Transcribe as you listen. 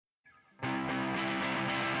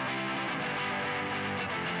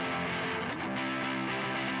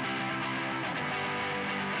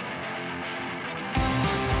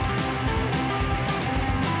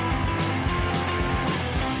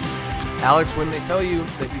Alex, when they tell you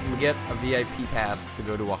that you can get a VIP pass to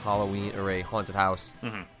go to a Halloween or a haunted house,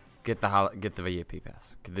 get the VIP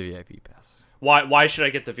pass. Get the VIP pass. Why should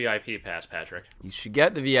I get the VIP pass, Patrick? You should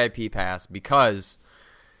get the VIP pass because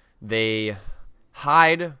they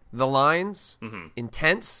hide the lines in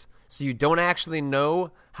tents, so you don't actually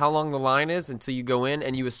know how long the line is until you go in,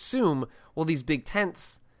 and you assume, well, these big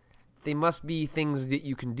tents, they must be things that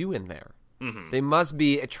you can do in there. They must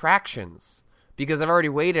be attractions. Because I've already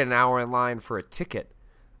waited an hour in line for a ticket.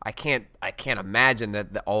 I can't imagine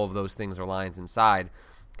that all of those things are lines inside.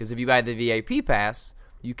 Because if you buy the VIP pass,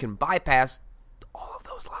 you can bypass all of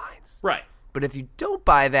those lines. Right. But if you don't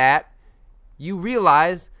buy that, you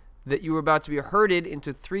realize that you were about to be herded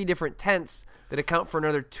into 3 different tents that account for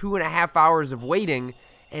another 2.5 hours of waiting,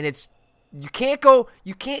 and you can't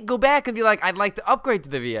go back and be like, I'd like to upgrade to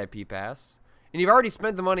the VIP pass, and you've already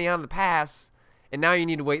spent the money on the pass, and now you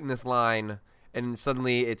need to wait in this line. And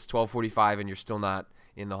suddenly it's 12:45 and you're still not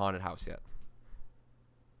in the haunted house yet.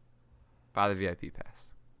 Buy the VIP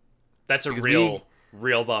pass. That's a real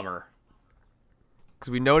bummer. Because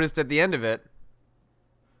we noticed at the end of it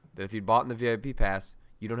that if you'd bought in the VIP pass,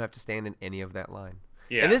 you don't have to stand in any of that line.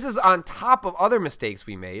 Yeah. And this is on top of other mistakes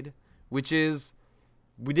we made, which is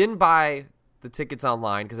we didn't buy the tickets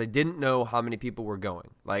online because I didn't know how many people were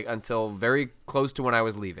going, like until very close to when I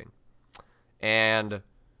was leaving. And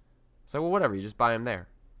so, well, whatever, you just buy them there.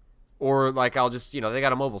 Or, like, I'll just, they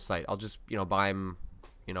got a mobile site. I'll just, buy them,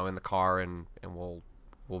 in the car and we'll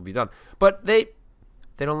be done. But they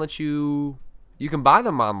don't let you can buy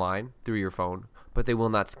them online through your phone, but they will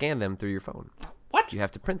not scan them through your phone. What? You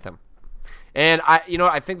have to print them. And,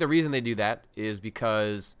 I think the reason they do that is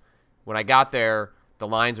because when I got there, the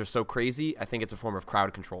lines are so crazy, I think it's a form of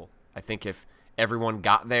crowd control. I think if everyone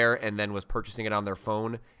got there and then was purchasing it on their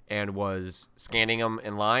phone and was scanning them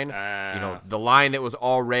in line, the line that was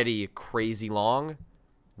already crazy long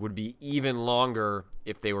would be even longer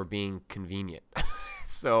if they were being convenient.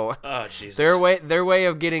 So Jesus. their way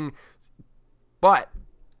of getting, but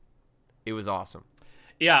it was awesome.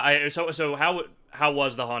 Yeah. So how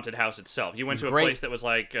was the haunted house itself? You went to a great. place that was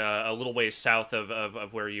like a little ways south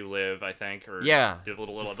of where you live, I think, or yeah, a little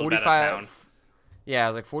bit out of 45. town. Yeah, it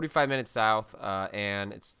was like 45 minutes south,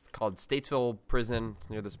 and it's called Statesville Prison.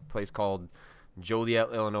 It's near this place called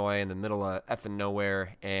Joliet, Illinois, in the middle of effing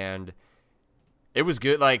nowhere, and it was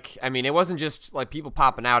good. Like, I mean, it wasn't just like people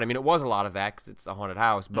popping out. I mean, it was a lot of that because it's a haunted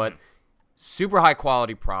house, but super high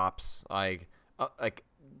quality props. Like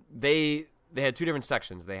they had 2 different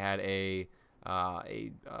sections. They had a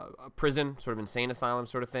prison, sort of insane asylum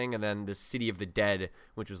sort of thing, and then the City of the Dead,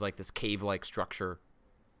 which was like this cave-like structure.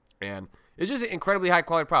 And it's just incredibly high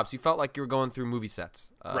quality props. You felt like you were going through movie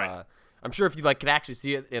sets. Right. I'm sure if you could actually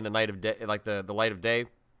see it in the night of day, like the light of day,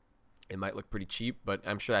 it might look pretty cheap. But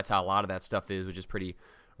I'm sure that's how a lot of that stuff is, which is pretty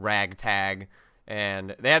ragtag.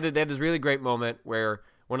 And they had this really great moment where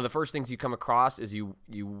one of the first things you come across is you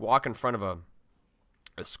walk in front of a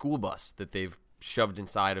school bus that they've shoved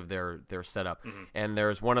inside of their setup, and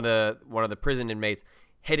there's one of the prison inmates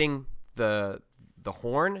hitting the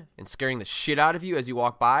horn and scaring the shit out of you as you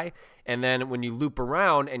walk by. And then when you loop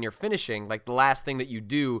around and you're finishing, like the last thing that you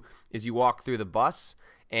do is you walk through the bus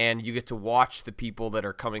and you get to watch the people that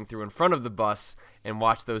are coming through in front of the bus and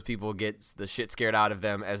watch those people get the shit scared out of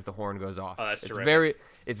them as the horn goes off. Oh, that's terrific.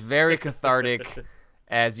 It's very cathartic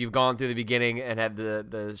as you've gone through the beginning and had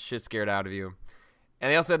the shit scared out of you.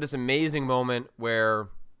 And they also had this amazing moment where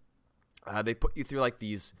they put you through like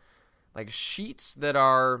these like sheets that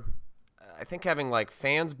are, I think, having like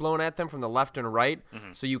fans blown at them from the left and right.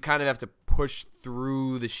 So you kind of have to push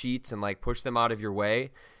through the sheets and like push them out of your way.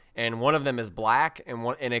 And one of them is black,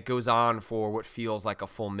 and it goes on for what feels like a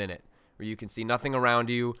full minute, where you can see nothing around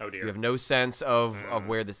you. Oh dear. You have no sense of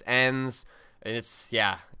where this ends. And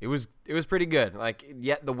it was pretty good. Like,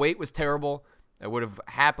 yet the wait was terrible. I would have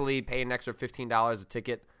happily paid an extra $15 a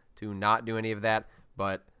ticket to not do any of that.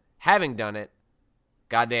 But having done it,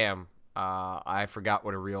 goddamn, I forgot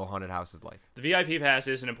what a real haunted house is like. The VIP pass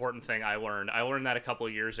is an important thing. I learned that a couple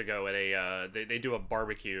of years ago at a they do a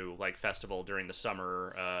barbecue like festival during the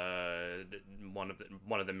summer. One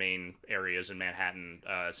of the main areas in Manhattan.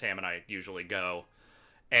 Sam and I usually go.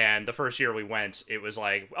 And the first year we went, it was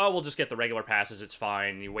like, oh, we'll just get the regular passes. It's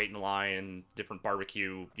fine. You wait in line, and different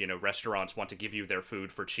barbecue, restaurants want to give you their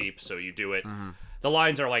food for cheap, so you do it. The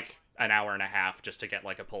lines are like an hour and a half just to get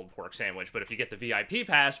like a pulled pork sandwich. But if you get the VIP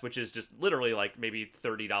pass, which is just literally like maybe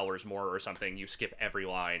 $30 more or something, you skip every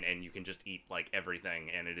line and you can just eat like everything.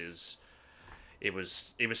 And it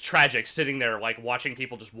was tragic sitting there like watching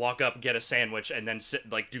people just walk up, get a sandwich, and then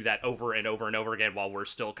do that over and over and over again while we're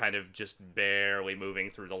still kind of just barely moving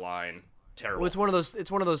through the line. Terrible. Well,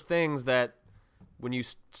 it's one of those things that when you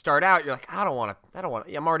start out, you're like, I don't want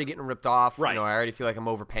to. I'm already getting ripped off. Right. You know, I already feel like I'm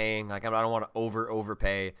overpaying. Like I don't want to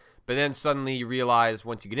overpay. But then suddenly you realize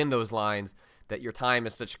once you get in those lines that your time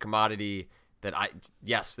is such a commodity that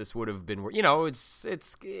this would have been. You know, it's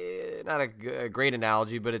not a great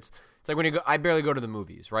analogy, but it's like when I barely go to the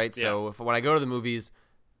movies, right? Yeah. So when I go to the movies,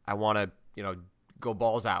 I want to go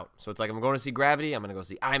balls out. So it's like I'm going to see Gravity. I'm going to go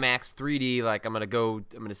see IMAX 3D. Like I'm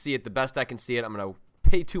going to see it the best I can see it. I'm going to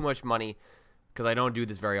pay too much money because I don't do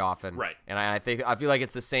this very often. Right. And I feel like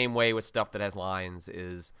it's the same way with stuff that has lines.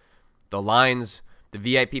 Is the lines, the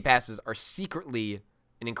VIP passes are secretly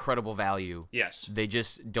an incredible value. Yes. They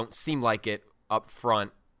just don't seem like it up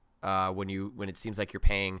front when it seems like you're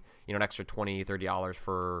paying an extra $20, $30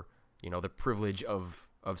 for the privilege of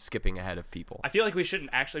skipping ahead of people. I feel like we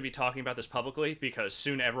shouldn't actually be talking about this publicly because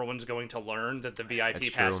soon everyone's going to learn that the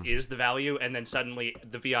VIP pass is the value, and then suddenly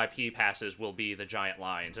the VIP passes will be the giant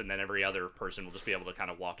lines, and then every other person will just be able to kind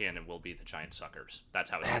of walk in and we'll be the giant suckers. That's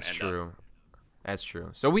how it's going to end up. That's true.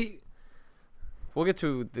 So we'll get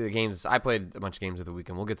to the games. I played a bunch of games of the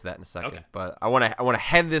weekend. We'll get to that in a second. Okay. But I want to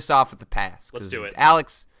head this off with the pass. Let's do it.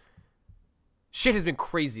 Alex, shit has been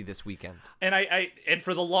crazy this weekend. And and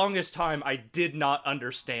for the longest time, I did not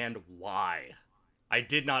understand why. I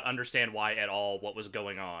did not understand why at all what was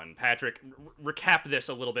going on. Patrick, recap this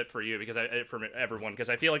a little bit for you for everyone, because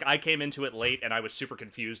I feel like I came into it late and I was super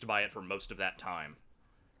confused by it for most of that time.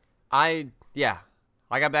 I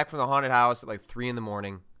got back from the haunted house at like 3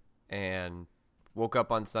 a.m. and woke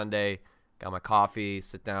up on Sunday, got my coffee,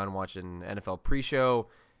 sit down, watching NFL pre-show,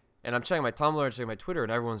 and I'm checking my Tumblr and checking my Twitter,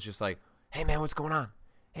 and everyone's just like, hey, man, what's going on?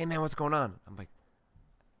 Hey, man, what's going on? I'm like,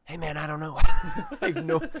 hey, man, I don't know.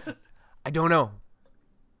 I don't know.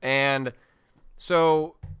 And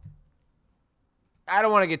so I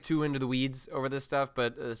don't want to get too into the weeds over this stuff,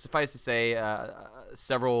 but suffice to say,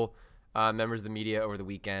 several members of the media over the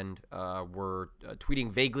weekend were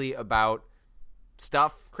tweeting vaguely about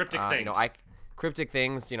stuff. Cryptic things. Cryptic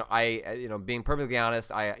things. Being perfectly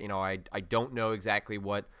honest, I don't know exactly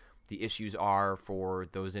what the issues are for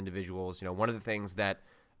those individuals. One of the things that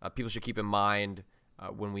people should keep in mind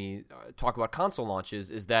when we talk about console launches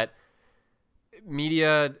is that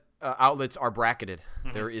media outlets are bracketed.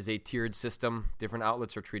 Mm-hmm. There is a tiered system. Different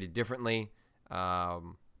outlets are treated differently,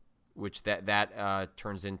 which that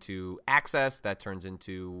turns into access. That turns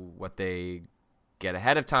into what they get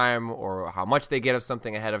ahead of time or how much they get of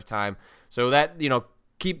something ahead of time. So that,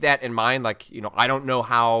 keep that in mind. Like, I don't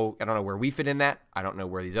know where we fit in that. I don't know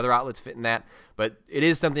where these other outlets fit in that, but it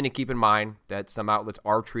is something to keep in mind that some outlets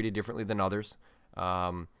are treated differently than others.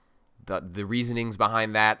 The reasonings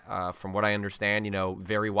behind that, from what I understand,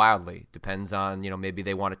 vary wildly. Depends on, maybe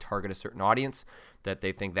they want to target a certain audience that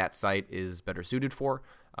they think that site is better suited for.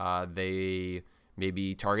 They may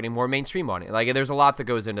be targeting more mainstream audience. Like, there's a lot that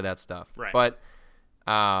goes into that stuff. Right. But,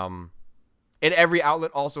 and every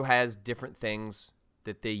outlet also has different things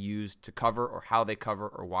that they use to cover or how they cover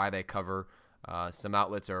or why they cover. Some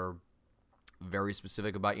outlets are very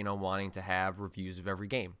specific about, wanting to have reviews of every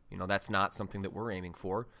game. That's not something that we're aiming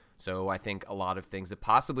for. So I think a lot of things that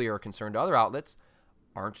possibly are a concern to other outlets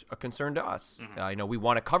aren't a concern to us. Mm-hmm. We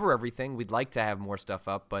want to cover everything. We'd like to have more stuff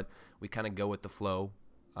up, but we kind of go with the flow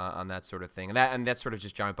on that sort of thing. And that's sort of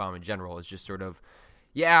just Giant Bomb in general. Is just sort of,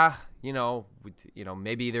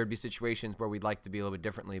 maybe there'd be situations where we'd like to be a little bit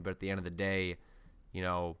differently, but at the end of the day,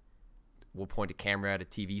 we'll point a camera at a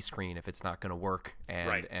TV screen if it's not going to work,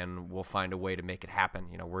 and we'll find a way to make it happen.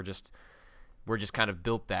 We're just kind of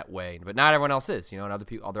built that way, but not everyone else is. And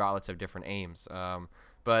other outlets have different aims.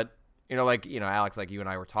 But Alex, like you and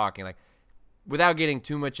I were talking, like without getting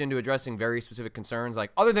too much into addressing very specific concerns,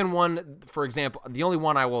 like other than one, for example, the only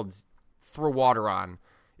one I will throw water on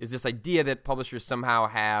is this idea that publishers somehow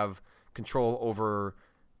have control over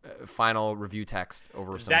final review text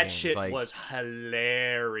over some that games. Shit was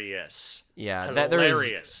hilarious. Yeah,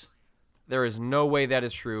 hilarious. There is no way that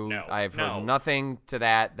is true. No, I've heard nothing to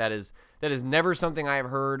that. That is never something I have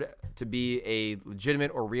heard to be a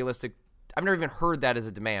legitimate or realistic. I've never even heard that as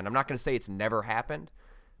a demand. I'm not going to say it's never happened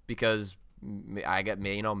because I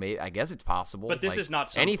guess it's possible. But this is not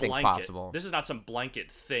some anything's blanket, possible. This is not some blanket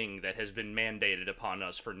thing that has been mandated upon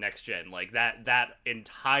us for next gen. Like that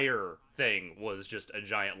entire thing was just a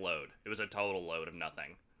giant load. It was a total load of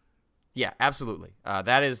nothing. Yeah, absolutely.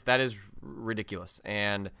 That is ridiculous.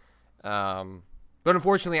 And but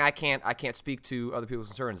unfortunately, I can't speak to other people's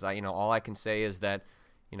concerns. All I can say is that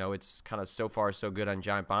it's kind of so far so good on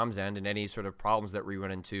Giant Bomb's end, and any sort of problems that we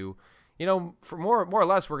run into, for more or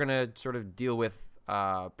less, we're going to sort of deal with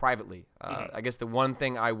privately. I guess the one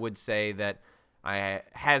thing I would say that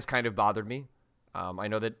has kind of bothered me, I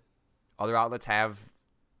know that other outlets have,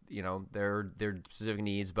 their specific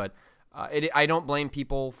needs, but I don't blame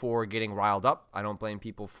people for getting riled up. I don't blame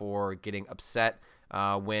people for getting upset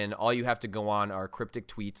when all you have to go on are cryptic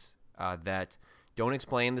tweets that don't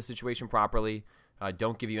explain the situation properly,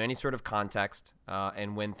 don't give you any sort of context,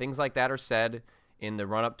 and when things like that are said in the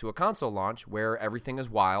run-up to a console launch where everything is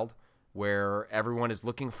wild, where everyone is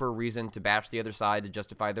looking for a reason to bash the other side to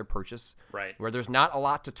justify their purchase, right? Where there's not a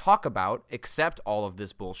lot to talk about except all of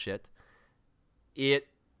this bullshit, it's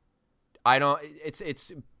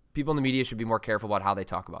people in the media should be more careful about how they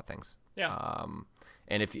talk about things. Yeah.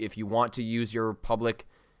 And if you want to use your public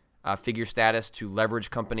figure status to leverage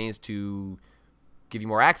companies to give you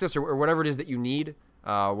more access or whatever it is that you need,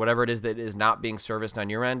 whatever it is that is not being serviced on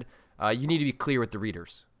your end, you need to be clear with the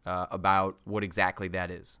readers about what exactly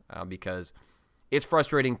that is, because it's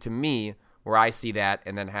frustrating to me where I see that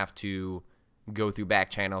and then have to go through back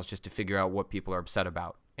channels just to figure out what people are upset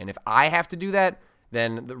about. And if I have to do that,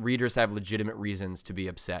 then the readers have legitimate reasons to be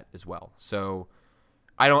upset as well. So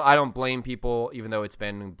I don't blame people, even though it's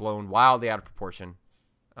been blown wildly out of proportion.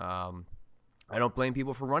 I don't blame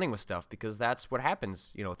people for running with stuff because that's what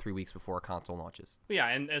happens, 3 weeks before a console launches. Yeah,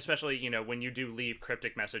 and especially, when you do leave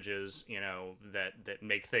cryptic messages, that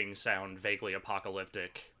make things sound vaguely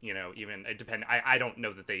apocalyptic, even it depend. I don't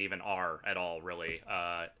know that they even are at all, really.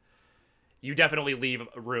 You definitely leave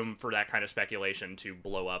room for that kind of speculation to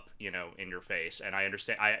blow up, in your face. And I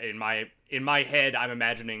understand. In my head, I'm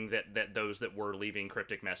imagining that those that were leaving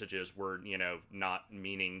cryptic messages were, not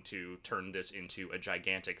meaning to turn this into a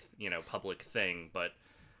gigantic, public thing. But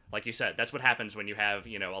like you said, that's what happens when you have,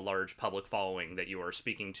 a large public following that you are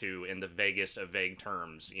speaking to in the vaguest of vague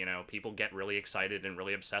terms. People get really excited and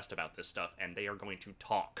really obsessed about this stuff, and they are going to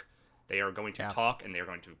talk. They are going to talk, and they are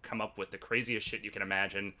going to come up with the craziest shit you can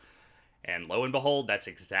imagine. And lo and behold, that's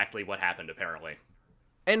exactly what happened, apparently.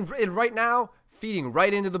 And right now, feeding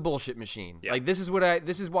right into the bullshit machine. Yep. Like, this is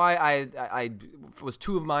why I was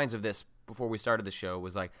two of minds of this before we started the show,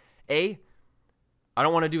 was like, I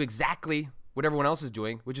don't want to do exactly what everyone else is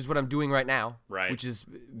doing, which is what I'm doing right now. Right. Which is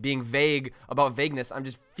being vague about vagueness. I'm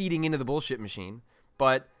just feeding into the bullshit machine.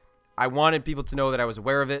 But I wanted people to know that I was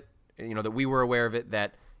aware of it, that we were aware of it,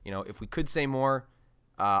 that, if we could say more,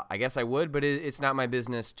 I guess I would, but it's not my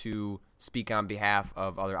business to speak on behalf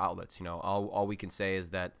of other outlets. All we can say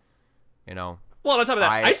is that, Well, on top of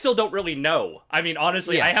that, I still don't really know. I mean,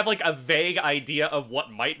 honestly, yeah. I have like a vague idea of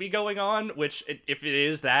what might be going on, which if it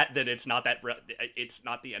is that, then it's not it's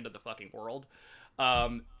not the end of the fucking world.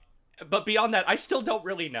 But beyond that, I still don't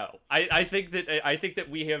really know. I think that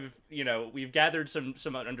we have, we've gathered some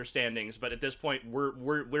understandings, but at this point,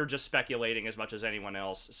 we're just speculating as much as anyone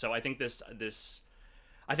else. So I think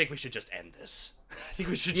I think we should just end this. I think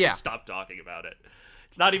we should just stop talking about it.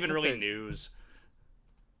 It's not even really news.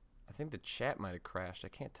 I think the chat might have crashed. I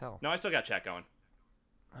can't tell. No, I still got chat going.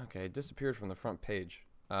 Okay, it disappeared from the front page.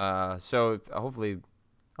 So hopefully...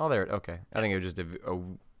 Oh, there. Okay. I think it was just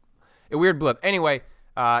a weird blip. Anyway,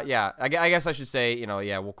 I guess I should say,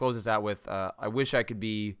 we'll close this out with, I wish I could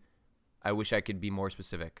be more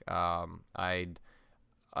specific.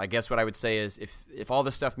 I guess what I would say is if all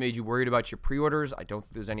this stuff made you worried about your pre-orders, I don't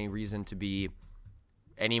think there's any reason to be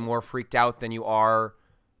any more freaked out than you were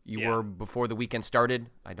before the weekend started.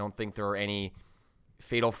 I don't think there are any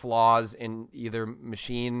fatal flaws in either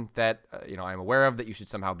machine that I'm aware of that you should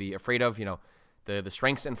somehow be afraid of. The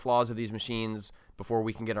strengths and flaws of these machines before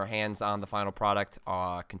we can get our hands on the final product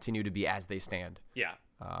continue to be as they stand. Yeah.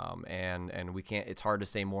 And we can't. It's hard to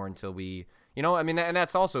say more until we. And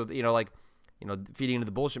that's also feeding into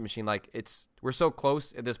the bullshit machine, we're so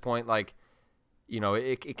close at this point,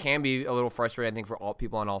 it can be a little frustrating, I think, for all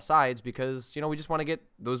people on all sides because, we just want to get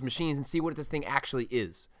those machines and see what this thing actually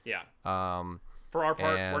is. Yeah. For our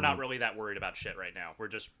part, we're not really that worried about shit right now. We're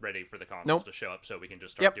just ready for the consoles to show up so we can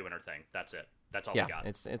just start doing our thing. That's it. That's all we got.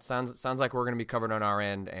 It sounds like we're going to be covered on our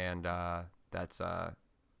end, and that's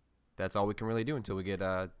all we can really do until we get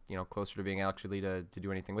closer to being actually to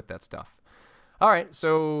do anything with that stuff. All right,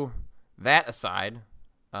 so that aside,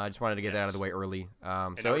 I just wanted to get that out of the way early.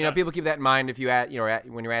 People keep that in mind if you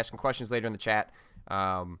when you're asking questions later in the chat.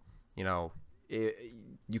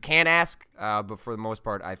 You can ask, but for the most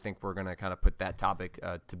part, I think we're gonna kind of put that topic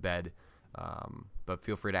to bed But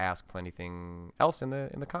feel free to ask anything else in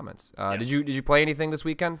the comments. Yes. Did you play anything this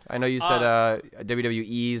weekend? I know you said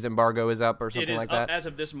WWE's embargo is up or something like that. It is up as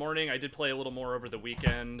of this morning. I did play a little more over the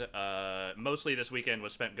weekend. Mostly this weekend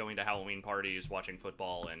was spent going to Halloween parties, watching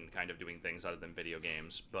football, and kind of doing things other than video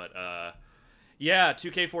games. But yeah,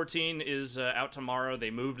 2K14 is out tomorrow. They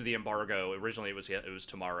moved the embargo. Originally it was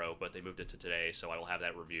tomorrow, but they moved it to today, so I will have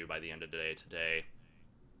that review by the end of the day today.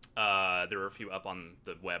 There are a few up on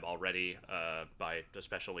the web already by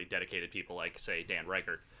especially dedicated people like, say, Dan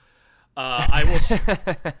Reichert. I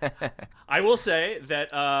will say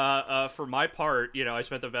that for my part, I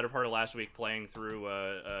spent the better part of last week playing through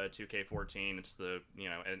 2K14. It's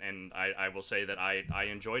and I will say that I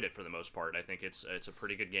enjoyed it for the most part. I think it's a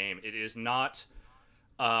pretty good game. It is not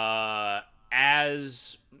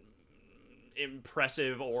as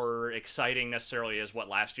impressive or exciting necessarily as what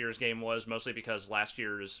last year's game was, mostly because last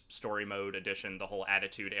year's story mode edition, the whole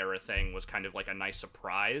Attitude Era thing, was kind of like a nice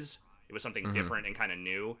surprise. It was something different and kind of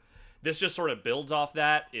new. This just sort of builds off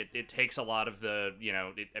that. It takes a lot of the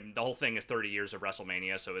the whole thing is 30 years of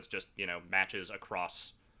WrestleMania, so it's just matches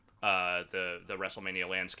across the WrestleMania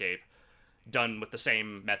landscape, done with the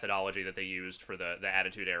same methodology that they used for the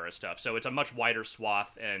Attitude Era stuff. So it's a much wider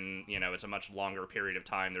swath, and it's a much longer period of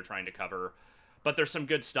time they're trying to cover. But there's some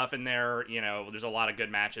good stuff in there. There's a lot of good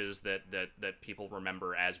matches that people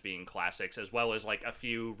remember as being classics, as well as like a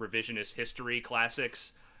few revisionist history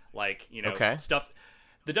classics, like stuff.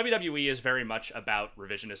 The WWE is very much about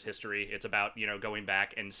revisionist history. It's about, going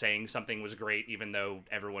back and saying something was great, even though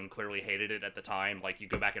everyone clearly hated it at the time. Like, you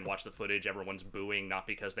go back and watch the footage, everyone's booing, not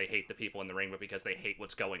because they hate the people in the ring, but because they hate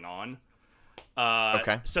what's going on.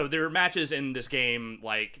 So there are matches in this game,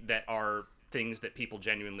 like, that are things that people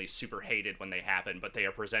genuinely super hated when they happen, but they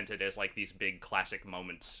are presented as, like, these big classic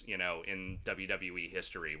moments, in WWE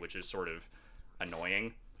history, which is sort of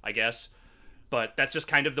annoying, I guess. But that's just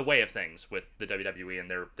kind of the way of things with the WWE and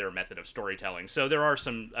their method of storytelling. So there are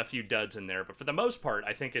a few duds in there, but for the most part,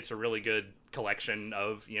 I think it's a really good collection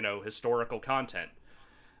of, historical content.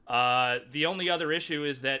 The only other issue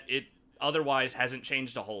is that it otherwise hasn't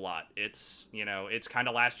changed a whole lot. It's kind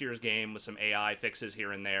of last year's game with some AI fixes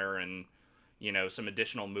here and there, and some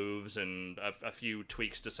additional moves and a few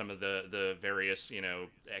tweaks to some of the various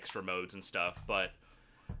extra modes and stuff, but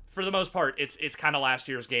for the most part, it's kind of last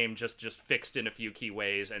year's game, just fixed in a few key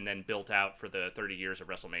ways and then built out for the 30 years of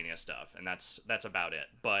WrestleMania stuff, and that's about it.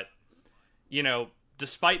 But,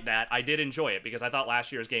 despite that, I did enjoy it because I thought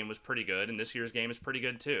last year's game was pretty good, and this year's game is pretty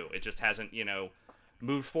good too. It just hasn't,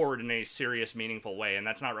 moved forward in a serious, meaningful way, and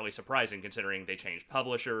that's not really surprising considering they changed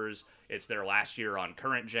publishers. It's their last year on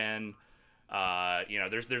current gen.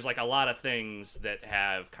 There's like a lot of things that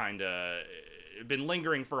have kind of been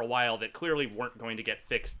lingering for a while that clearly weren't going to get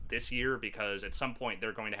fixed this year, because at some point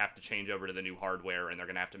they're going to have to change over to the new hardware, and they're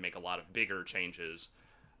going to have to make a lot of bigger changes,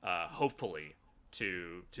 hopefully,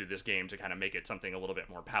 to this game to kind of make it something a little bit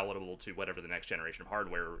more palatable to whatever the next generation of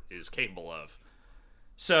hardware is capable of.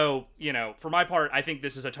 So, for my part, I think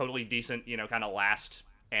this is a totally decent, kind of last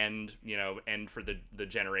end for the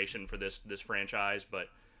generation for this franchise, but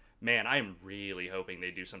man, I am really hoping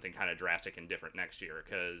they do something kind of drastic and different next year,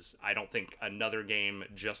 because I don't think another game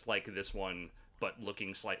just like this one, but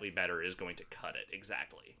looking slightly better, is going to cut it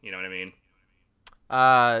exactly. You know what I mean?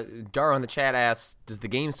 Dara in the chat asks, does the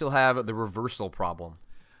game still have the reversal problem?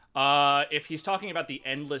 If he's talking about the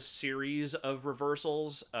endless series of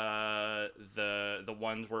reversals, the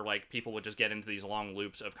ones where like people would just get into these long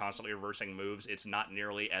loops of constantly reversing moves, it's not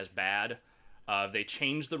nearly as bad. They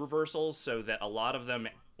changed the reversals so that a lot of them,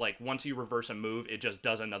 like, once you reverse a move, it just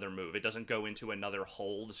does another move. It doesn't go into another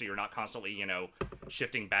hold, so you're not constantly,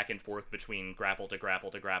 shifting back and forth between grapple to grapple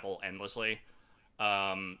to grapple endlessly.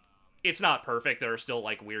 It's not perfect. There are still,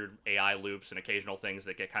 like, weird AI loops and occasional things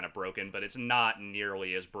that get kind of broken, but it's not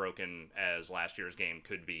nearly as broken as last year's game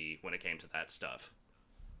could be when it came to that stuff.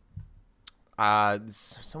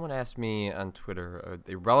 Someone asked me on Twitter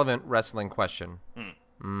a relevant wrestling question.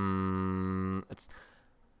 It's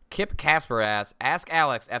Kip Casper asks, ask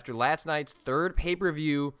Alex, after last night's third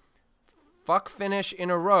pay-per-view fuck finish in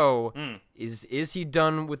a row, is he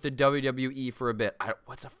done with the WWE for a bit?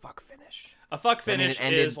 What's a fuck finish? A fuck finish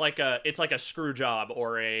is like a screw job,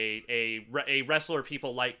 or a wrestler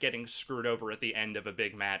people like getting screwed over at the end of a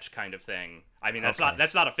big match kind of thing. I mean, that's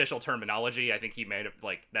not official terminology. I think he made it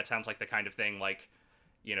like that sounds like the kind of thing like,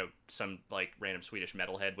 some like random Swedish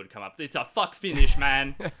metalhead would come up. It's a fuck finish,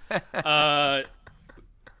 man.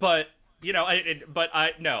 But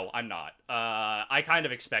no, I'm not. I kind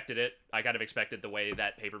of expected it. I kind of expected the way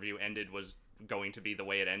that pay-per-view ended was going to be the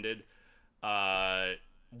way it ended.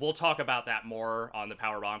 we'll talk about that more on the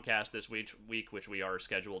Power Bombcast this week, which we are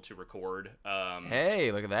scheduled to record.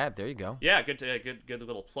 Hey, look at that! There you go. Yeah, good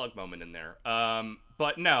little plug moment in there.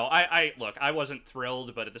 But no, I look, I wasn't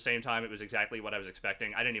thrilled, but at the same time, it was exactly what I was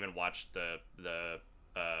expecting. I didn't even watch the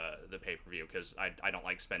pay-per-view because I don't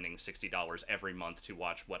like spending $60 every month to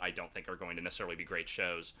watch what I don't think are going to necessarily be great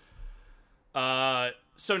shows.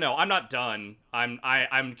 So no, I'm not done.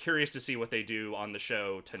 I'm curious to see what they do on the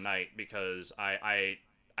show tonight because I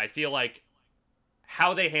feel like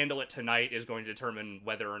how they handle it tonight is going to determine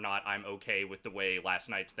whether or not I'm okay with the way last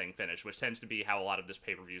night's thing finished, which tends to be how a lot of this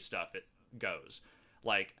pay-per-view stuff it goes.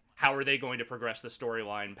 Like, how are they going to progress the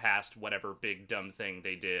storyline past whatever big dumb thing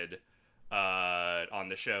they did on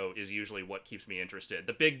the show is usually what keeps me interested.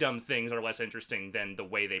 The big dumb things are less interesting than the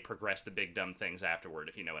way they progress the big dumb things afterward,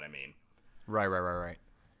 if you know what I mean. Right.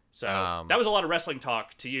 So that was a lot of wrestling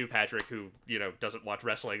talk to you, Patrick, who doesn't watch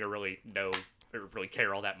wrestling or really know or really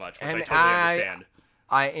care all that much, which I totally understand.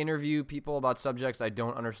 I interview people about subjects I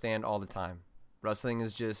don't understand all the time. Wrestling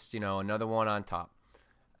is just another one on top.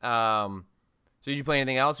 So did you play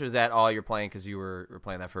anything else, or is that all you're playing because you were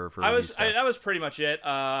playing that for that was pretty much it.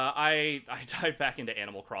 I dived back into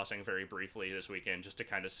Animal Crossing very briefly this weekend just to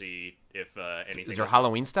kind of see if anything. Is there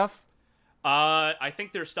Halloween stuff? I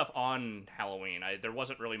think there's stuff on Halloween. There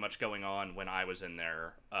wasn't really much going on when I was in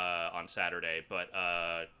there on Saturday, but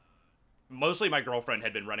mostly my girlfriend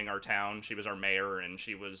had been running our town. She was our mayor, and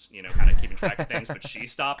she was kind of keeping track of things, but she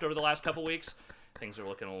stopped over the last couple weeks. Things are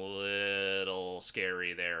looking a little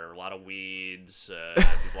scary there. A lot of weeds.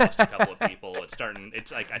 We've lost a couple of people.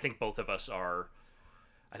 It's like I think both of us are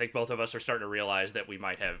starting to realize that we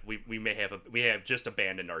may have just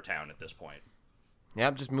abandoned our town at this point.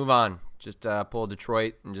 Yep, just move on. Just pull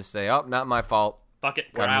Detroit and just say, "Oh, not my fault." Fuck it,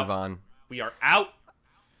 we're out. Move on. We are out.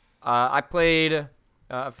 I played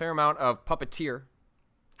a fair amount of Puppeteer.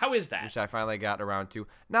 How is that? Which I finally got around to.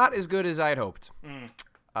 Not as good as I'd hoped.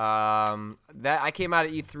 That I came out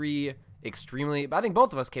of E3 extremely. I think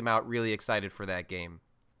both of us came out really excited for that game.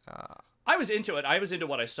 I was into it. I was into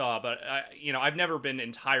what I saw, but I've never been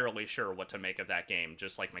entirely sure what to make of that game,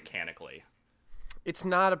 just like mechanically. It's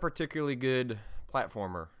not a particularly good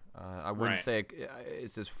platformer. I wouldn't say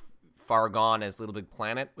it's as far gone as Little Big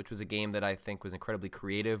Planet, which was a game that I think was incredibly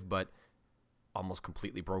creative, but almost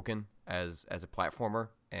completely broken as a platformer,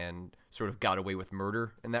 and sort of got away with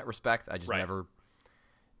murder in that respect. I just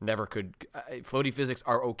never could. Floaty physics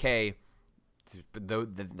are okay, but though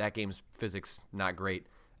that game's physics not great.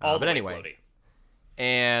 But anyway, floaty.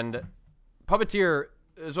 And Puppeteer.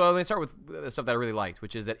 So let me start with the stuff that I really liked,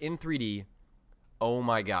 which is that in 3D. Oh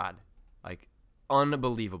my god, like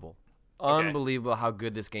unbelievable how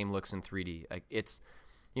good this game looks in 3D. Like it's,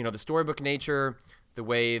 the storybook nature, the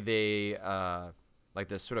way they like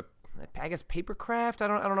this sort of, I guess, papercraft. I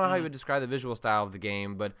don't know how you would describe the visual style of the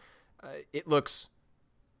game, but it looks.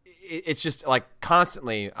 It's just like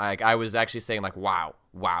constantly. Like I was actually saying like wow.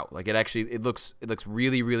 Like it looks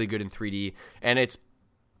really really good in 3D, and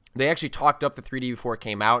they actually talked up the 3D before it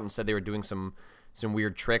came out and said they were doing some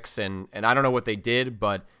weird tricks, and I don't know what they did,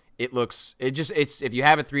 but it's if you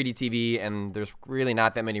have a 3D TV, and there's really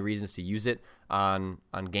not that many reasons to use it on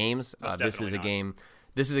games. This is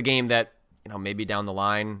a game that maybe down the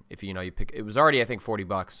line, if you pick, it was already I think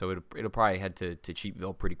 $40, so it'll probably head to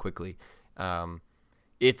Cheapville pretty quickly.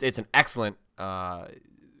 It's an excellent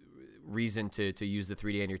reason to use the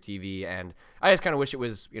 3D on your TV, and I just kind of wish it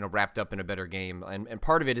was wrapped up in a better game, and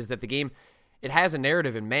part of it is that the game. It has a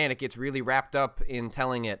narrative, and man, it gets really wrapped up in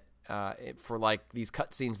telling it for like these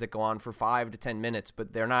cutscenes that go on for 5 to 10 minutes,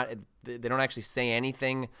 but they don't actually say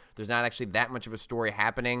anything. There's not actually that much of a story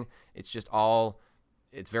happening. It's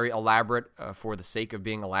very elaborate for the sake of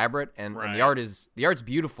being elaborate, and the art's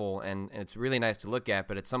beautiful, and it's really nice to look at.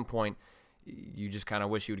 But at some point, you just kind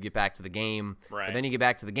of wish you would get back to the game. Right. But then you get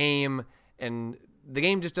back to the game, and the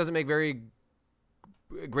game just doesn't make very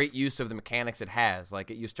great use of the mechanics it has. Like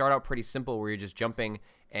you start out pretty simple where you're just jumping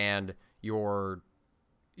and you're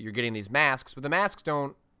getting these masks, but the masks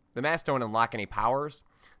don't unlock any powers.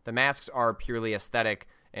 The masks are purely aesthetic,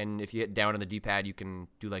 and if you hit down on the D-pad you can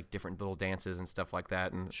do like different little dances and stuff like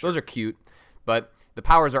that, and those are cute, but the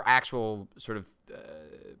powers are actual sort of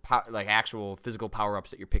like actual physical power-ups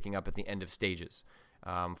that you're picking up at the end of stages.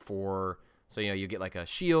 So you get like a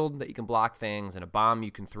shield that you can block things and a bomb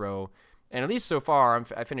you can throw. And at least so far,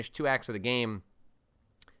 I finished 2 acts of the game.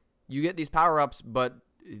 You get these power-ups, but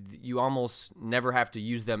you almost never have to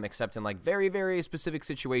use them except in like very, very specific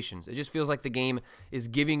situations. It just feels like the game is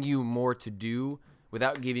giving you more to do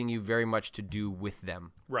without giving you very much to do with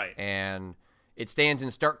them. Right. And it stands in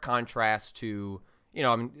stark contrast to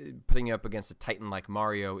I mean, putting you up against a titan like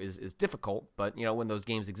Mario is difficult, but, when those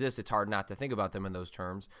games exist, it's hard not to think about them in those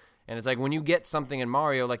terms. And it's like when you get something in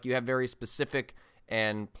Mario, like you have very specific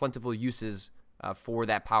and plentiful uses for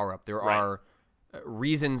that power-up. There are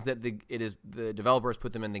reasons that the developers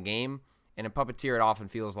put them in the game, and in Puppeteer, it often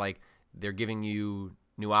feels like they're giving you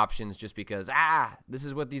new options just because, this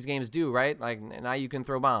is what these games do, right? Like, now you can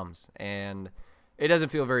throw bombs, and it doesn't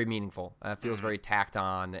feel very meaningful. It feels very tacked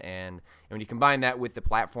on, and when you combine that with the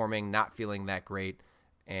platforming not feeling that great,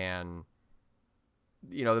 and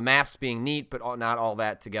the masks being neat, but not all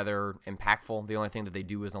that together impactful. The only thing that they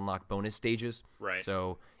do is unlock bonus stages. Right.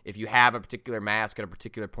 So if you have a particular mask at a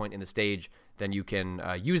particular point in the stage, then you can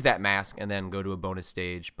use that mask and then go to a bonus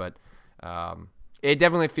stage. But it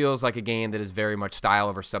definitely feels like a game that is very much style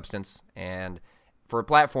over substance, and for a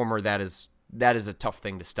platformer, that is a tough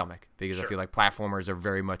thing to stomach, because I feel like platformers are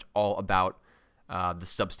very much all about the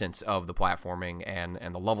substance of the platforming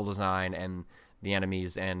and the level design and the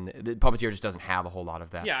enemies, and the Puppeteer just doesn't have a whole lot of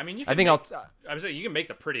that. Yeah, I mean, you can make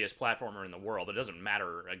the prettiest platformer in the world, but it doesn't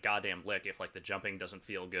matter a goddamn lick if like the jumping doesn't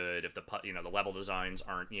feel good, if the level designs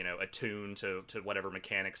aren't attuned to whatever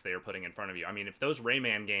mechanics they are putting in front of you. I mean, if those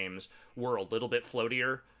Rayman games were a little bit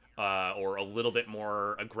floatier or a little bit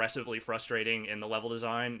more aggressively frustrating in the level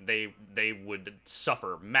design, they would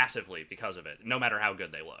suffer massively because of it, no matter how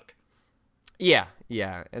good they look. Yeah,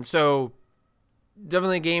 and so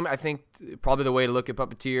definitely a game. I think probably the way to look at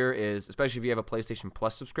Puppeteer is, especially if you have a PlayStation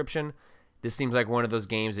Plus subscription, this seems like one of those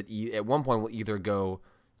games that at one point will either go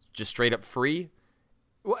just straight up free.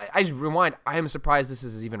 Well, I just rewind. I am surprised this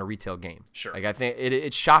is even a retail game. Sure. Like, I think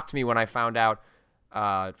it shocked me when I found out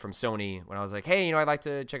from Sony, when I was like, hey, I'd like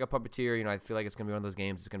to check out Puppeteer. I feel like it's going to be one of those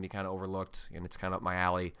games that's going to be kind of overlooked, and it's kind of up my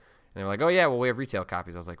alley. And they were like, oh, yeah, well, we have retail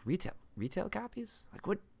copies. I was like, retail copies? Like,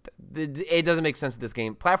 what? It doesn't make sense to this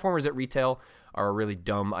game. Platformers at retail are a really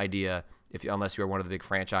dumb idea unless you're one of the big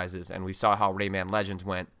franchises. And we saw how Rayman Legends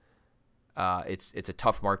went. It's a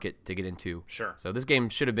tough market to get into. Sure. So this game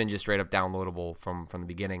should have been just straight up downloadable from the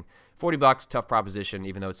beginning. $40, tough proposition,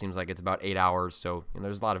 even though it seems like it's about 8 hours. So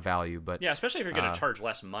there's a lot of value. But yeah, especially if you're going to charge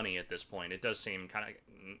less money at this point, it does seem kind of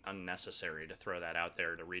unnecessary to throw that out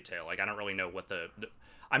there to retail. Like, I don't really know what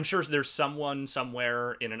I'm sure there's someone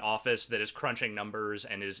somewhere in an office that is crunching numbers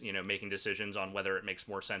and is, making decisions on whether it makes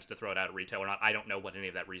more sense to throw it out at retail or not. I don't know what any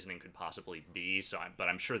of that reasoning could possibly be, but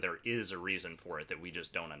I'm sure there is a reason for it that we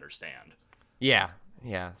just don't understand. Yeah.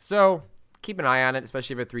 So keep an eye on it,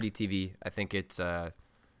 especially if a 3D TV. I think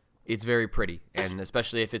it's very pretty, and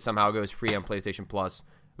especially if it somehow goes free on PlayStation Plus,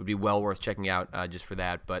 it would be well worth checking out just for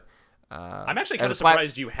that. But I'm actually kind of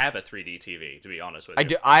surprised you have a 3D TV, to be honest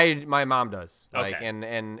with you. My mom does. Okay. Like,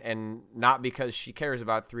 and not because she cares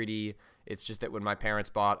about 3D. It's just that when my parents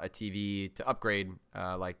bought a TV to upgrade,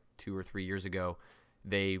 like 2 or 3 years ago,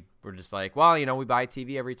 they were just like, well, we buy a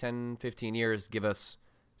TV every 10, 15 years. Give us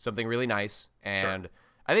something really nice. And sure.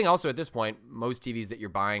 I think also at this point, most TVs that you're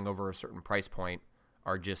buying over a certain price point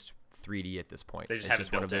are just 3D at this point. They just have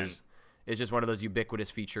it built in. It's just one of those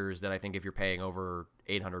ubiquitous features that I think if you're paying over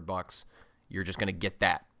 $800, you're just going to get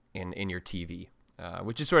that in your TV,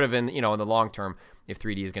 which is sort of in the long term, if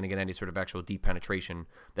 3D is going to get any sort of actual deep penetration,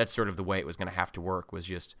 that's sort of the way it was going to have to work, was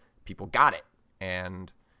just people got it,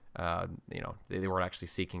 and they weren't actually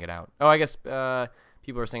seeking it out. Oh, I guess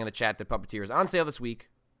people are saying in the chat that Puppeteer is on sale this week,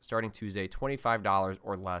 starting Tuesday, $25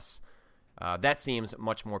 or less. That seems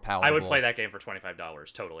much more palatable. I would play that game for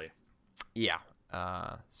 $25, totally. Yeah.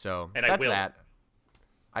 So and that's I will. that.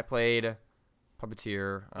 I played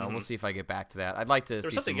Puppeteer. We'll see if I get back to that. I'd like to see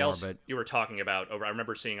something some more, else but you were talking about. I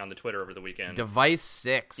remember seeing on the Twitter over the weekend. Device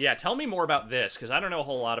 6. Yeah, tell me more about this, because I don't know a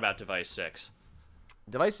whole lot about Device 6.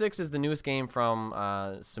 Device 6 is the newest game from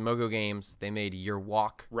Simogo Games. They made Your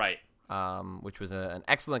Walk, right? Which was an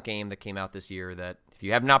excellent game that came out this year. That if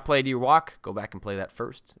you have not played Your Walk, go back and play that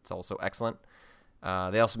first. It's also excellent.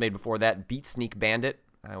 They also made before that Beat Sneak Bandit,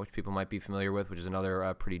 which people might be familiar with, which is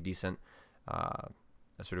another pretty decent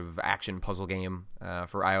sort of action puzzle game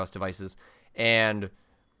for iOS devices. And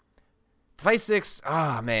Device 6,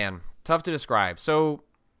 man, tough to describe. So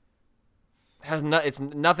it's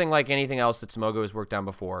nothing like anything else that Simogo has worked on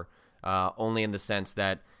before, only in the sense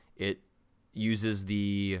that it uses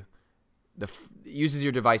uses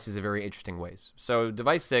your devices in very interesting ways. So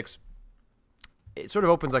Device 6, it sort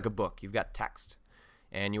of opens like a book. You've got text,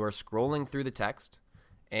 and you are scrolling through the text,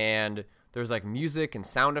 and there's like music and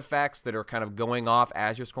sound effects that are kind of going off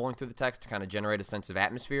as you're scrolling through the text to kind of generate a sense of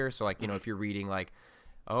atmosphere. So like, if you're reading like,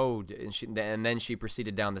 and then she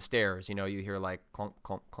proceeded down the stairs, you hear like clunk,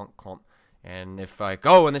 clunk, clunk, clunk. And if like,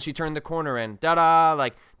 and then she turned the corner and da-da,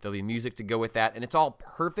 like there'll be music to go with that. And it's all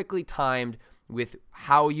perfectly timed with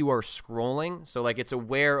how you are scrolling. So like it's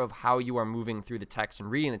aware of how you are moving through the text and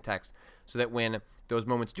reading the text, so that when those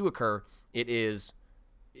moments do occur, it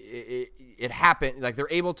happen, like they're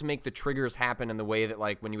able to make the triggers happen in the way that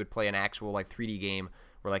like when you would play an actual like 3D game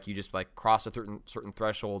where like you just like cross a certain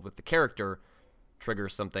threshold with the character,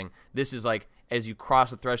 triggers something. This is like as you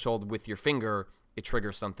cross the threshold with your finger, it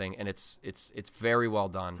triggers something, and it's very well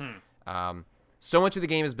done. So much of the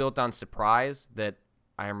game is built on surprise that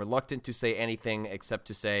I am reluctant to say anything except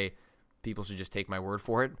to say people should just take my word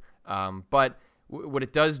for it. But what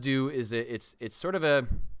it does do is it's sort of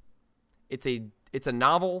it's a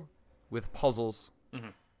novel with puzzles,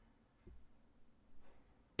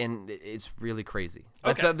 and it's really crazy.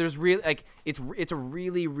 Okay. There's really like it's a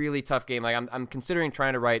really really tough game. Like I'm considering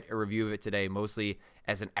trying to write a review of it today, mostly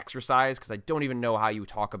as an exercise, because I don't even know how you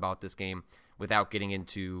talk about this game without getting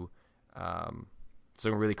into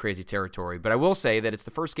some really crazy territory. But I will say that it's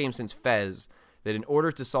the first game since Fez that in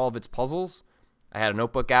order to solve its puzzles, I had a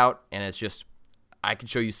notebook out, and it's just I could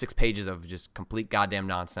show you 6 pages of just complete goddamn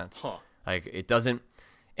nonsense. Like it doesn't,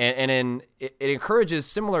 and it encourages,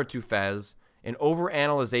 similar to Fez, an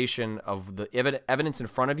overanalyzation of the evidence in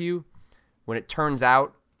front of you, when it turns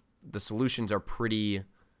out the solutions are pretty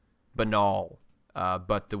banal.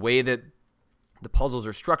 But the way that the puzzles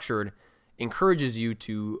are structured encourages you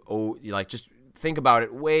to just think about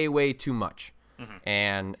it way, way too much.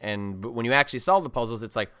 But when you actually solve the puzzles,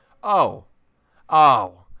 it's like, oh,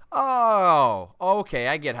 okay,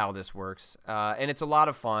 I get how this works. And it's a lot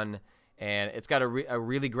of fun, and it's got a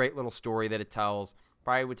really great little story that it tells.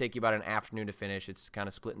 Probably would take you about an afternoon to finish. It's kind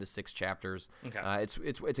of split into 6 chapters. Okay.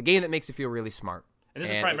 It's a game that makes you feel really smart. And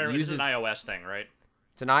this is primarily an iOS thing, right?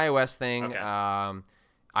 It's an iOS thing. Okay.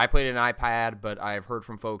 I played it on iPad, but I've heard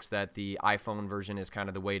from folks that the iPhone version is kind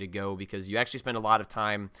of the way to go, because you actually spend a lot of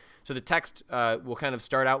time. So the text will kind of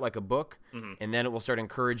start out like a book, and then it will start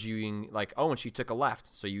encouraging you, like, oh, and she took a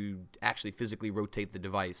left. So you actually physically rotate the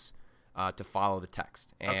device to follow the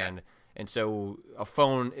text. And so a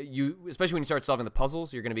phone, especially when you start solving the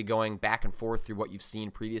puzzles, you're going to be going back and forth through what you've seen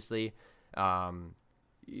previously.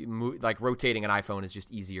 Like rotating an iPhone is just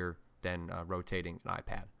easier than rotating an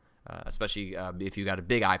iPad. Especially if you got a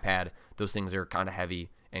big iPad, those things are kind of heavy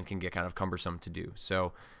and can get kind of cumbersome to do.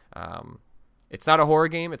 So it's not a horror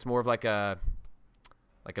game. It's more of like a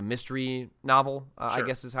mystery novel, Sure. I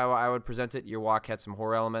guess is how I would present it. Your Walk had some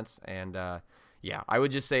horror elements, and I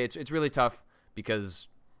would just say it's really tough, because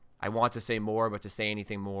I want to say more, but to say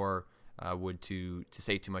anything more would to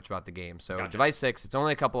say too much about the game. So Gotcha. Device 6, it's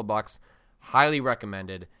only a couple of bucks. Highly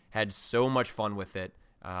recommended. Had so much fun with it.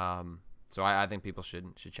 So I think people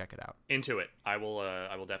should check it out. Into it. I will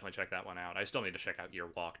definitely check that one out. I still need to check out Your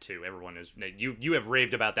Walk too. Everyone is you have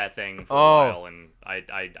raved about that thing for a while, and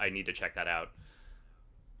I need to check that out.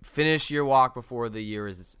 Finish Your Walk before the year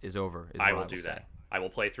is over. I will do that. I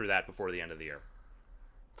will play through that before the end of the year.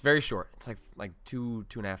 It's very short. It's like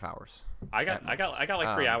 2.5 hours. I got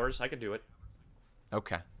like 3 hours. I could do it.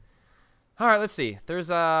 Okay. All right. Let's see. There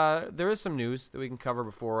is some news that we can cover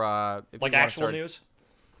before. Like actual news.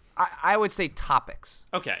 I would say topics.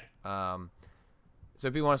 Okay. So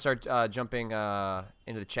if you want to start jumping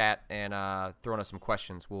into the chat and throwing us some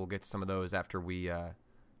questions, we'll get to some of those after we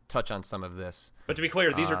touch on some of this. But to be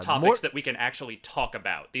clear, these are topics that we can actually talk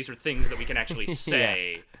about. These are things that we can actually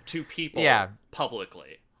say to people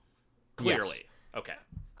publicly. Clearly. Yes. Okay.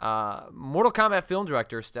 Mortal Kombat film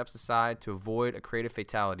director steps aside to avoid a creative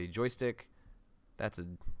fatality. Joystick. They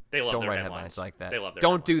love don't their write headlines. headlines like that. They love their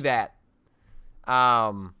Don't do headlines.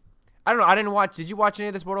 that. I don't know. I didn't watch. Did you watch any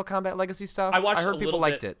of this Mortal Kombat Legacy stuff? I heard people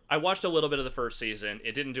liked it. I watched a little bit of the first season.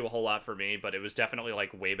 It didn't do a whole lot for me, but it was definitely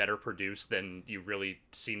like way better produced than you really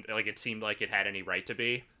seemed like. It seemed like it had any right to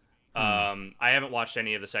be. I haven't watched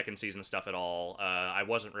any of the second season stuff at all. I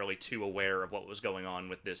wasn't really too aware of what was going on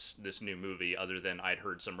with this new movie, other than I'd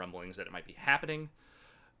heard some rumblings that it might be happening.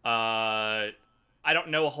 I don't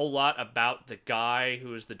know a whole lot about the guy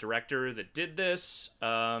who is the director that did this.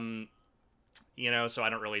 So I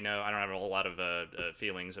don't really know. I don't have a whole lot of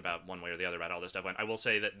feelings about one way or the other about all this stuff. I will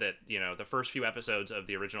say that the first few episodes of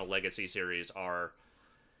the original Legacy series are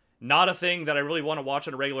not a thing that I really want to watch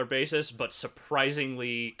on a regular basis, but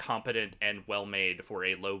surprisingly competent and well made for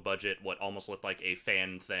a low budget, what almost looked like a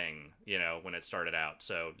fan thing, when it started out.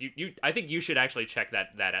 So I think you should actually check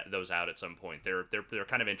those out at some point. They're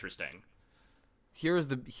kind of interesting. Here's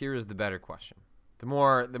the better question. The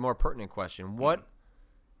more pertinent question. What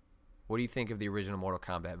do you think of the original Mortal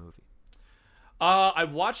Kombat movie? I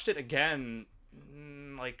watched it again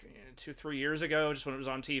like 2-3 years ago, just when it was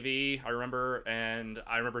on TV, I remember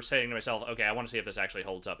saying to myself, okay, I want to see if this actually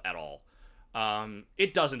holds up at all.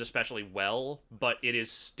 It doesn't especially well, but it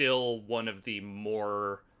is still one of the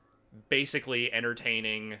more basically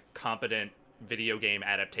entertaining, competent video game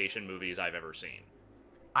adaptation movies I've ever seen.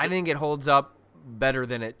 I think it holds up better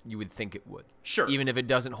than you would think it would. Sure. Even if it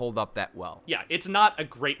doesn't hold up that well. Yeah, it's not a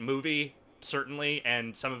great movie, certainly,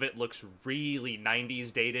 and some of it looks really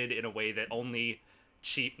 90s dated in a way that only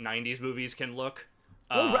cheap 90s movies can look.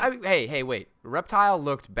 Well, hey, wait. Reptile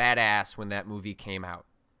looked badass when that movie came out.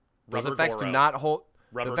 Those effects do not hold.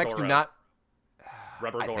 The effects do not.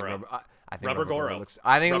 Rubber Goro. I think Rubber Rubber Goro Goro. looks.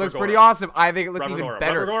 I think it Rubber looks Goro. pretty awesome. I think it looks Rubber even Goro.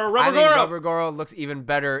 better. Rubber Goro. I Rubber think Goro. Rubber Goro looks even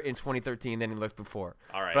better in 2013 than he looked before.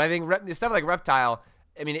 All right. But I think stuff like Reptile.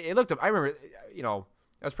 I mean, it looked. I remember. I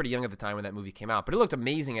was pretty young at the time when that movie came out, but it looked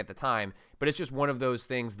amazing at the time. But it's just one of those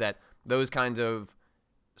things that those kinds of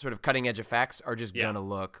sort of cutting edge effects are just gonna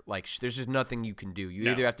look like there's just nothing you can do. You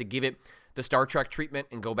either have to give it the Star Trek treatment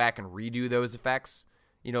and go back and redo those effects,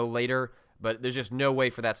 later. But there's just no way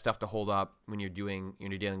for that stuff to hold up when you're dealing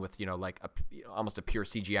with like almost a pure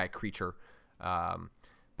CGI creature.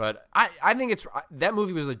 But I think that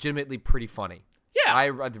movie was legitimately pretty funny. Yeah, I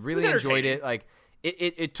really enjoyed it. Like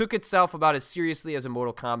it took itself about as seriously as a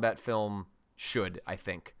Mortal Kombat film should, I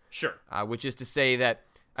think. Sure. Which is to say that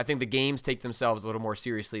I think the games take themselves a little more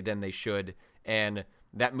seriously than they should, and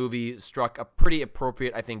that movie struck a pretty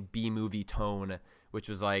appropriate, I think, B-movie tone, which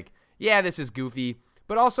was like, yeah, this is goofy,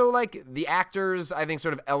 but also like the actors, I think,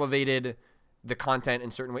 sort of elevated the content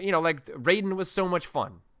in certain ways. Like Raiden was so much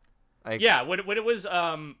fun. Like, yeah, when it was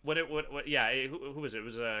who was it? It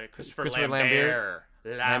was Christopher Lambert.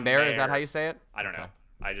 Lambert, is that how you say it? I don't know.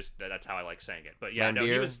 That's how I like saying it. But yeah,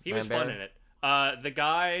 Lambert, he was fun in it. The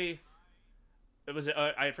guy, it was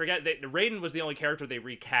I forget. Raiden was the only character they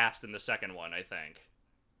recast in the second one, I think.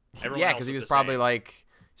 Yeah, because he was probably like,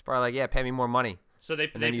 yeah, pay me more money. So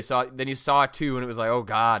then you saw it too, and it was like, oh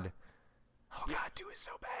god, 2 is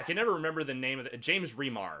so bad. I can never remember the name of it. James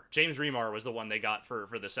Remar. James Remar was the one they got for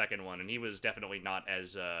the second one, and he was definitely not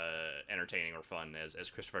as entertaining or fun as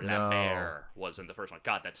Christopher Lambert was in the first one.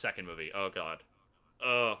 God, that second movie. Oh god.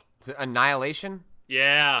 Oh. Is it Annihilation?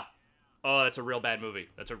 Yeah. Oh, that's a real bad movie.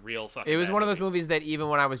 That's a real fucking. It was bad one of movie. those movies that even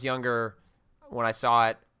when I was younger, when I saw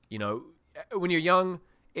it, when you're young,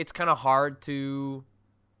 it's kind of hard to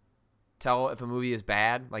tell if a movie is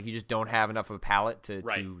bad. Like you just don't have enough of a palate to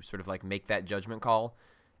sort of like make that judgment call.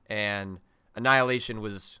 And Annihilation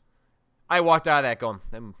was, I walked out of that going,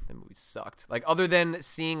 that movie sucked. Like other than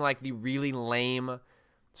seeing like the really lame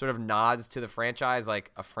sort of nods to the franchise,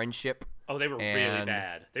 like a Friendship. Oh, they were really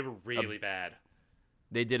bad. They were really bad.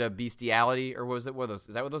 They did a Bestiality, or what were those?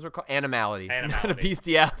 Is that what those were called? Animality. Not a Animality.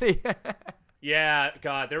 Bestiality. Yeah,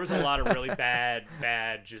 God, there was a lot of really bad,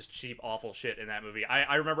 just cheap, awful shit in that movie.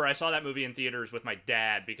 I remember I saw that movie in theaters with my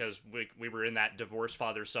dad because we were in that divorced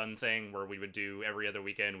father-son thing where we would do every other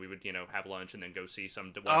weekend. We would, have lunch and then go see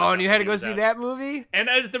some. Oh, and you had to go see that movie? And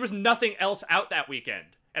there was nothing else out that weekend.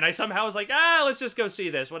 And I somehow was like, let's just go see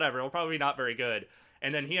this, whatever. It'll probably be not very good.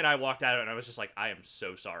 And then he and I walked out and I was just like, I am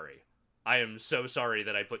so sorry. I am so sorry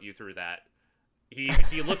that I put you through that.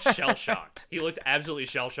 He looked shell-shocked. He looked absolutely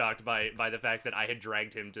shell-shocked by the fact that I had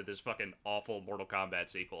dragged him to this fucking awful Mortal Kombat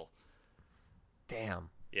sequel. Damn.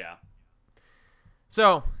 Yeah.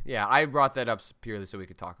 So, yeah, I brought that up purely so we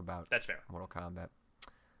could talk about That's fair. Mortal Kombat.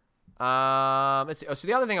 Let's see. So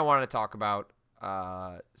the other thing I wanted to talk about,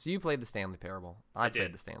 so you played the Stanley Parable. I played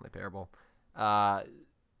did. the Stanley Parable.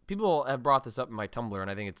 People have brought this up in my Tumblr,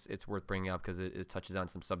 and I think it's worth bringing up because it touches on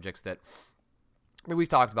some subjects that we've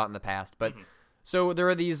talked about in the past. But so there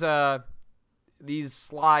are these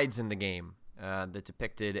slides in the game that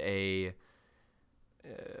depicted a.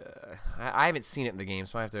 I haven't seen it in the game,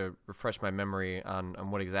 so I have to refresh my memory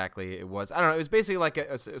on what exactly it was. I don't know. It was basically like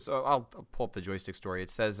so I'll pull up the joystick story. It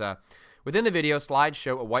says, within the video, slides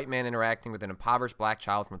show a white man interacting with an impoverished black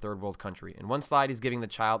child from a third world country. In one slide, he's giving the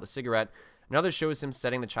child a cigarette. Another shows him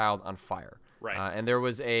setting the child on fire. Right. And there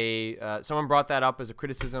was someone brought that up as a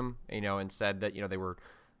criticism, and said that they were,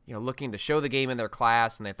 looking to show the game in their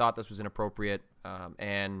class, and they thought this was inappropriate.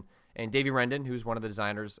 And Davey Rendon, who's one of the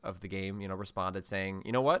designers of the game, responded saying,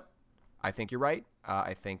 you know what? I think you're right.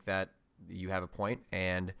 I think that you have a point.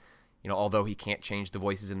 And, although he can't change the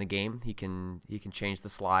voices in the game, he can change the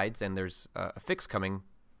slides. And there's a fix coming.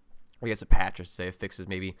 I guess a patch, I should say. A fix is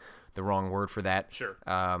maybe the wrong word for that. Sure.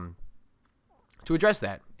 To address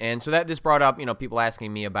that. And so this brought up, people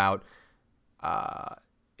asking me about,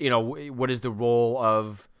 what is the role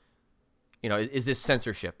of, is this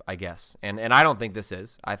censorship, I guess? And I don't think this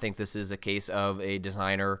is. I think this is a case of a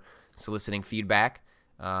designer soliciting feedback,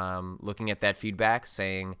 looking at that feedback,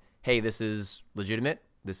 saying, hey, this is legitimate.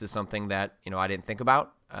 This is something that, I didn't think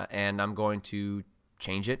about, and I'm going to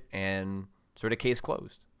change it and sort of case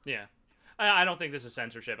closed. Yeah. I don't think this is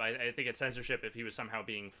censorship. I think it's censorship if he was somehow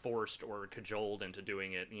being forced or cajoled into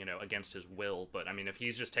doing it, against his will. But, I mean, if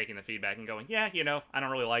he's just taking the feedback and going, yeah, I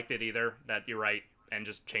don't really like it either, that you're right, and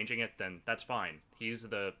just changing it, then that's fine. He's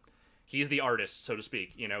the artist, so to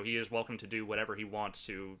speak. He is welcome to do whatever he wants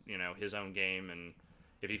to, his own game, and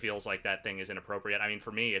if he feels like that thing is inappropriate. I mean,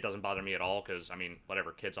 for me, it doesn't bother me at all because, I mean,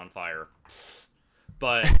 whatever, kids on fire.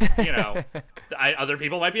 But, other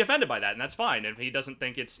people might be offended by that, and that's fine. If he doesn't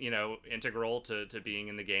think it's, integral to being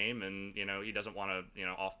in the game and, he doesn't want to,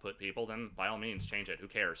 off-put people, then by all means, change it. Who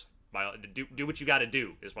cares? Do what you got to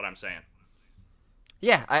do is what I'm saying.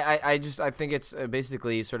 Yeah, I think it's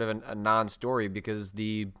basically sort of a non-story because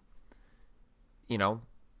the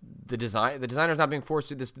designer's not being forced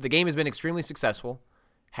to this. The game has been extremely successful.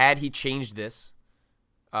 Had he changed this,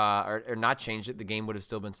 or not changed it, the game would have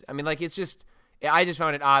still been. I mean, like, it's just. I just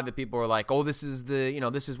found it odd that people were like, "Oh, this is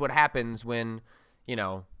this is what happens when,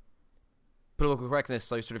 political correctness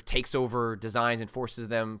sort of takes over designs and forces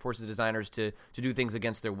designers to do things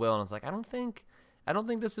against their will." And it's like, I don't think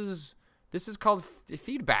this is called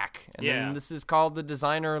feedback, and then this is called the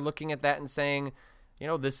designer looking at that and saying,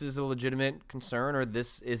 this is a legitimate concern or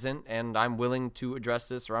this isn't, and I'm willing to address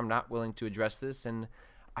this or I'm not willing to address this, and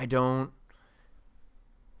I don't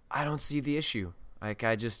see the issue. Like,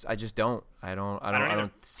 I just don't. I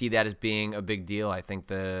don't see that as being a big deal. I think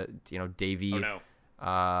Davey. Oh no.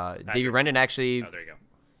 Davey Rendon actually. Oh, there you go.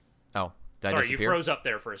 Oh, did sorry, I disappear? You froze up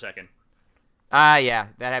there for a second. Yeah,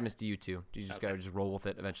 that happens to you too. You just gotta just roll with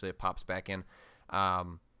it. Eventually, it pops back in.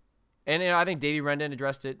 And I think Davey Rendon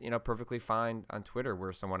addressed it, perfectly fine on Twitter,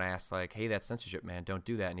 where someone asked like, "Hey, that's censorship, man. Don't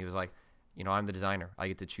do that." And he was like, "I'm the designer. I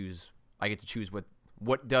get to choose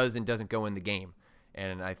what does and doesn't go in the game."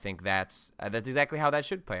 And I think that's exactly how that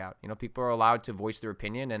should play out. People are allowed to voice their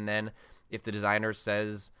opinion, and then if the designer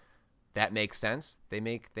says that makes sense, they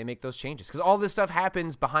make those changes. Because all this stuff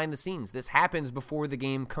happens behind the scenes. This happens before the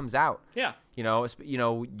game comes out. Yeah.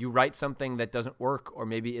 You write something that doesn't work or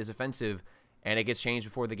maybe is offensive, and it gets changed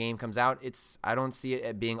before the game comes out. I don't see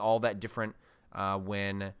it being all that different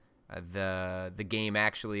when the game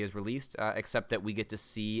actually is released, except that we get to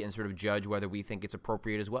see and sort of judge whether we think it's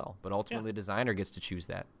appropriate as well. But ultimately, the designer gets to choose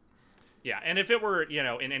that. Yeah, and if it were,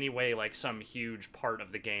 in any way like some huge part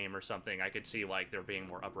of the game or something, I could see like there being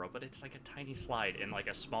more uproar. But it's like a tiny slide in like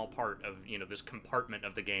a small part of this compartment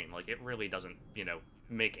of the game. Like, it really doesn't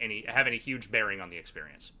have any huge bearing on the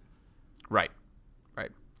experience. Right.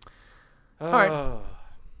 All right.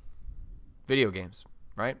 Video games,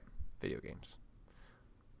 right? Video games.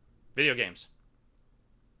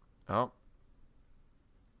 Oh.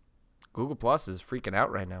 Google Plus is freaking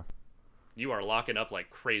out right now. You are locking up like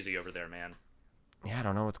crazy over there, man. Yeah, I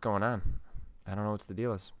don't know what's going on. I don't know what's the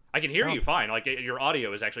deal is. I can hear you fine. Like, your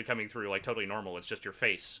audio is actually coming through like totally normal. It's just your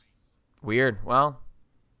face. Weird. Well,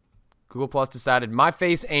 Google Plus decided my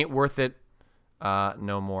face ain't worth it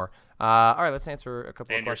no more. All right, let's answer a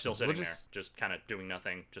couple of questions. And you're still sitting there, just kind of doing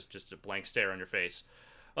nothing, just a blank stare on your face.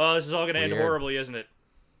 Oh, this is all going to end horribly, isn't it?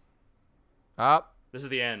 This is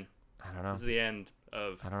the end. I don't know. This is the end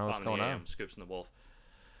of I don't know what's going on. Scoops and the Wolf.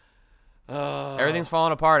 Everything's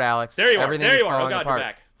falling apart, Alex. There you are. Everything there is you are. Oh, falling God, apart. you're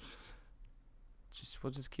back.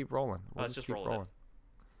 We'll just keep rolling. Let's just keep rolling.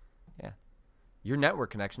 Yeah. Your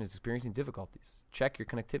network connection is experiencing difficulties. Check your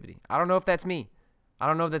connectivity. I don't know if that's me.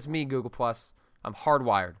 Google Plus. I'm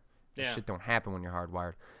hardwired. Yeah. This shit don't happen when you're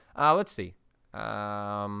hardwired. Let's see.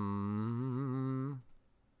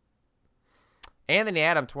 Anthony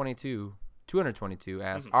Adam 222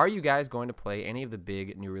 asks, Are you guys going to play any of the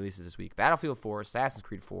big new releases this week? Battlefield 4, Assassin's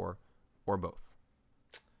Creed 4, or both?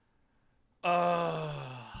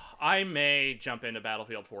 I may jump into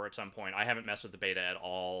Battlefield 4 at some point. I haven't messed with the beta at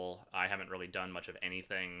all. I haven't really done much of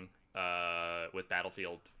anything with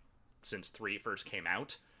Battlefield since 3 first came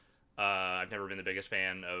out. I've never been the biggest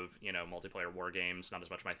fan of, multiplayer war games, not as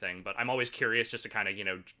much my thing, but I'm always curious just to kind of,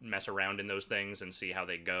 mess around in those things and see how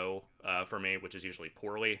they go for me, which is usually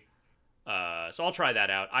poorly. So I'll try that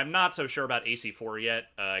out. I'm not so sure about AC4 yet.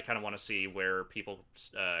 I kind of want to see where people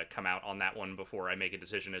come out on that one before I make a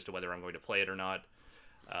decision as to whether I'm going to play it or not.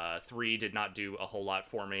 3 did not do a whole lot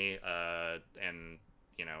for me, and,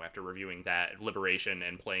 after reviewing that, Liberation,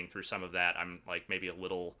 and playing through some of that, I'm, like, maybe a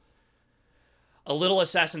little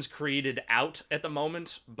Assassin's Creeded out at the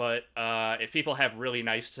moment, but if people have really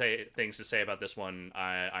nice things to say about this one,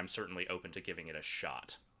 I'm certainly open to giving it a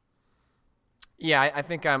shot. Yeah, I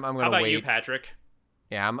think I'm gonna wait. How about you, Patrick?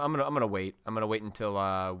 Yeah, I'm gonna wait. I'm gonna wait until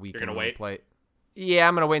we You're can gonna wait? play. Yeah,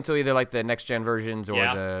 I'm gonna wait until either like the next gen versions or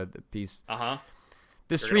the piece.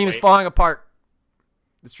 The You're stream gonna is wait? falling apart.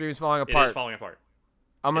 The stream is falling It apart. is falling apart.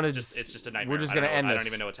 I'm gonna It's just a nightmare. We're just gonna end this. I don't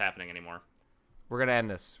even know what's happening anymore. We're gonna end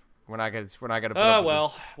this. We're not gonna. Put Oh up with well.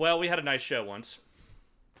 this. Well, we had a nice show once.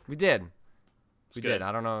 We did. We good. did.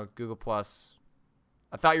 I don't know. Google Plus.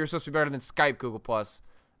 I thought you were supposed to be better than Skype. Google Plus.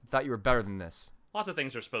 I thought you were better than this. Lots of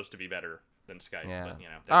things are supposed to be better than Skype. Yeah. But, you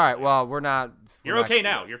know. All right. Well, we're not. You're okay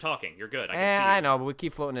now. You're talking. You're good. I can see you. I know, but we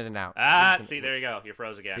keep floating in and out. See, there you go. You're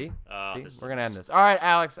froze again. See? See? This is We're a gonna end mess. this. All right,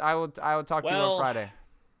 Alex. I will talk to you Well- on Friday.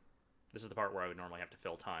 This is the part where I would normally have to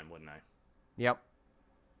fill time, wouldn't I? Yep.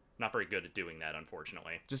 Not very good at doing that,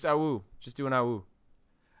 unfortunately. Just awoo. Just do an awoo.